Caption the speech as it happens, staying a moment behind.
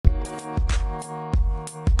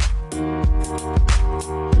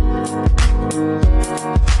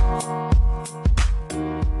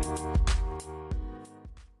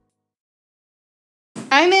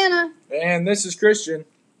And this is Christian.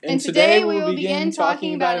 And today we will begin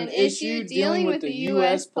talking about an issue dealing with the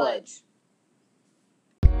U.S. pledge.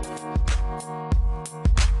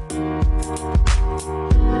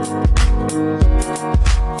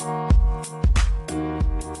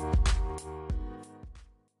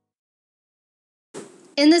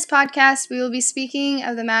 In this podcast, we will be speaking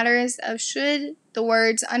of the matters of should the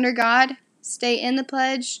words "under God" stay in the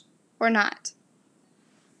pledge or not.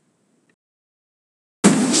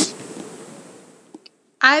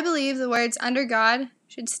 I believe the words "under God"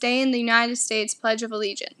 should stay in the United States Pledge of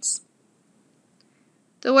Allegiance.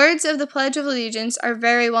 The words of the Pledge of Allegiance are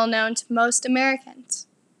very well known to most Americans.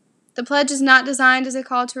 The pledge is not designed as a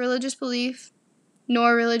call to religious belief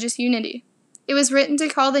nor religious unity. It was written to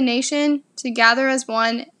call the nation to gather as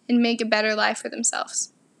one and make a better life for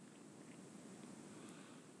themselves.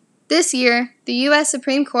 This year, the U.S.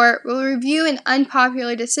 Supreme Court will review an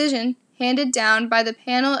unpopular decision handed down by the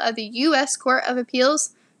panel of the U.S. Court of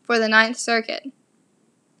Appeals for the Ninth Circuit.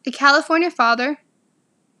 A California father,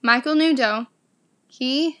 Michael Newdow,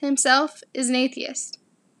 he himself is an atheist,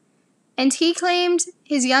 and he claimed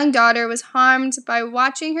his young daughter was harmed by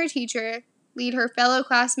watching her teacher lead her fellow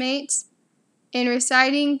classmates in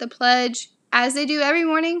reciting the pledge as they do every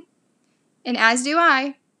morning, and as do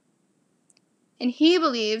I, and he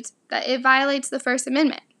believed that it violates the First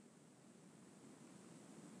Amendment.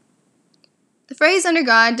 The phrase "under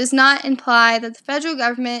God" does not imply that the federal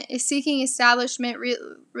government is seeking establishment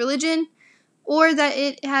religion or that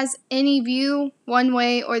it has any view one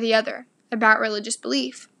way or the other about religious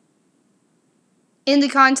belief. In the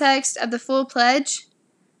context of the full pledge,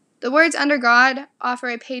 the words "under God" offer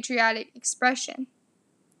a patriotic expression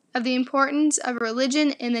of the importance of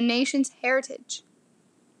religion in the nation's heritage.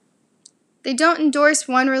 They don't endorse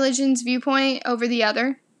one religion's viewpoint over the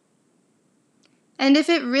other. And if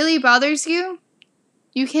it really bothers you,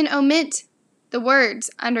 you can omit the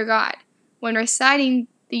words "under God" when reciting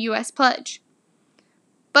the U.S. pledge.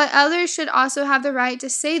 But others should also have the right to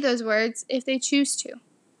say those words if they choose to.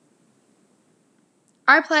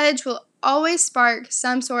 Our pledge will always spark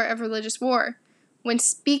some sort of religious war when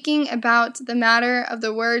speaking about the matter of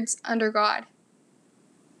the words "under God."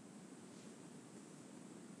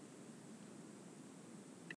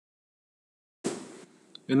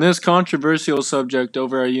 In this controversial subject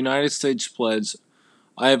over our United States pledge,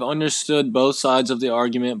 I have understood both sides of the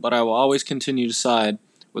argument, but I will always continue to side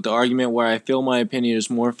with the argument where I feel my opinion is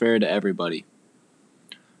more fair to everybody.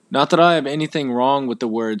 Not that I have anything wrong with the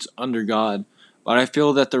words "under God," but I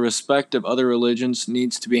feel that the respect of other religions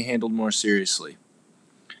needs to be handled more seriously.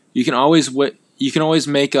 You can always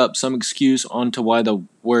make up some excuse onto why the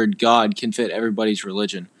word God can fit everybody's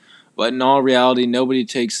religion, but in all reality, nobody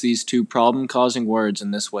takes these two problem-causing words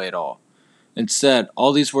in this way at all. Instead,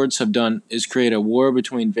 all these words have done is create a war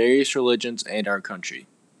between various religions and our country.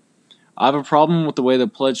 I have a problem with the way the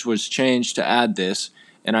pledge was changed to add this,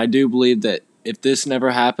 and I do believe that if this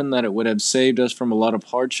never happened, that it would have saved us from a lot of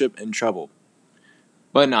hardship and trouble.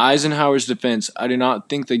 But in Eisenhower's defense, I do not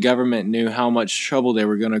think the government knew how much trouble they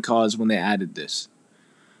were going to cause when they added this.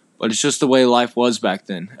 But it's just the way life was back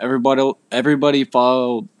then. Everybody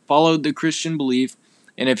followed the Christian belief,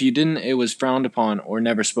 and if you didn't, it was frowned upon or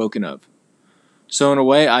never spoken of. So in a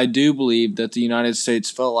way, I do believe that the United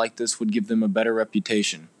States felt like this would give them a better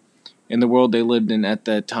reputation in the world they lived in at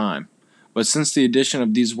that time. But since the addition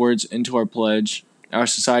of these words into our pledge, our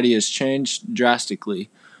society has changed drastically,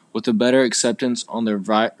 with a better acceptance on the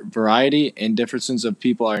variety and differences of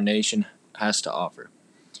people our nation has to offer,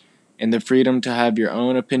 and the freedom to have your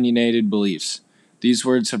own opinionated beliefs. These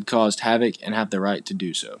words have caused havoc and have the right to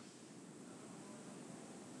do so.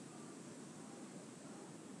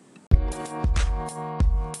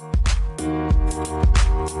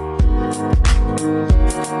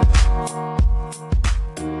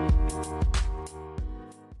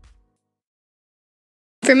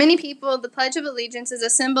 For many people, the Pledge of Allegiance is a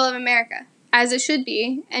symbol of America, as it should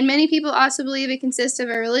be, and many people also believe it consists of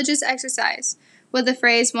a religious exercise with the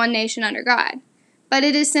phrase "one nation under God." But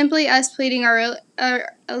it is simply us pleading our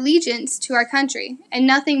allegiance to our country, and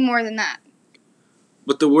nothing more than that.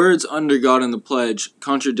 But the words "under God" in the pledge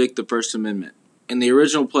contradict the First Amendment, and the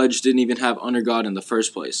original pledge didn't even have "under God" in the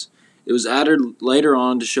first place. It was added later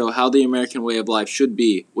on to show how the American way of life should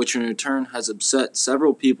be, which in return has upset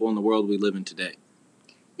several people in the world we live in today.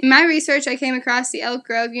 In my research, I came across the Elk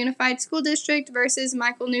Grove Unified School District versus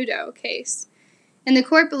Michael Newdow case, and the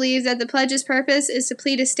court believes that the pledge's purpose is to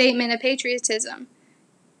plead a statement of patriotism,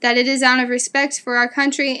 that it is out of respect for our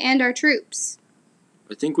country and our troops.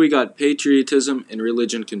 I think we got patriotism and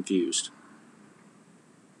religion confused.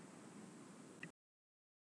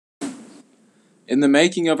 In the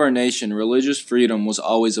making of our nation, religious freedom was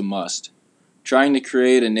always a must. Trying to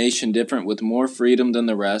create a nation different with more freedom than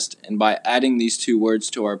the rest, and by adding these two words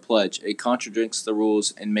to our pledge, it contradicts the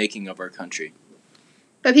rules in making of our country.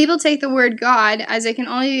 But people take the word God as it can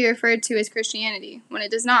only be referred to as Christianity, when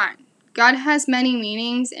it does not. God has many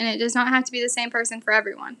meanings, and it does not have to be the same person for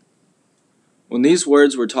everyone. When these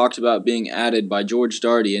words were talked about being added by George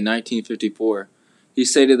Darty in 1954, he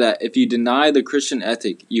stated that if you deny the Christian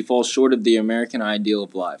ethic, you fall short of the American ideal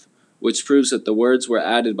of life, which proves that the words were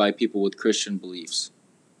added by people with Christian beliefs.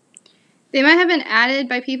 They might have been added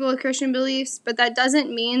by people with Christian beliefs, but that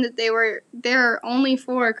doesn't mean that they were there only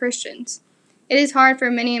for Christians. It is hard for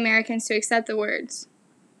many Americans to accept the words.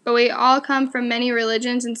 But we all come from many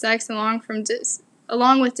religions and sects along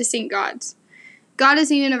with distinct gods. God is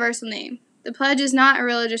a universal name. The pledge is not a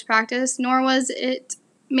religious practice, nor was it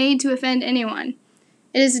made to offend anyone.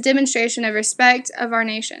 It is a demonstration of respect of our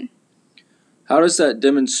nation. How does that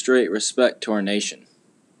demonstrate respect to our nation?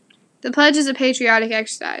 The pledge is a patriotic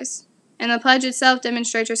exercise, and the pledge itself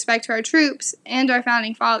demonstrates respect to our troops and our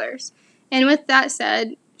founding fathers, and with that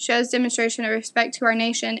said, shows demonstration of respect to our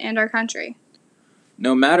nation and our country.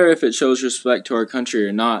 No matter if it shows respect to our country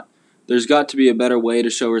or not, there's got to be a better way to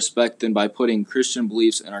show respect than by putting Christian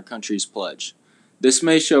beliefs in our country's pledge. This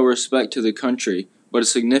may show respect to the country, but is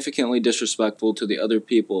significantly disrespectful to the other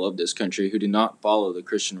people of this country who do not follow the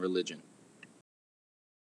Christian religion.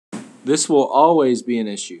 This will always be an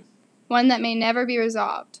issue, one that may never be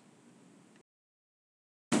resolved.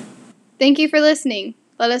 Thank you for listening.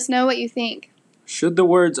 Let us know what you think. Should the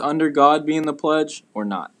words "under God" be in the pledge or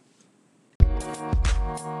not?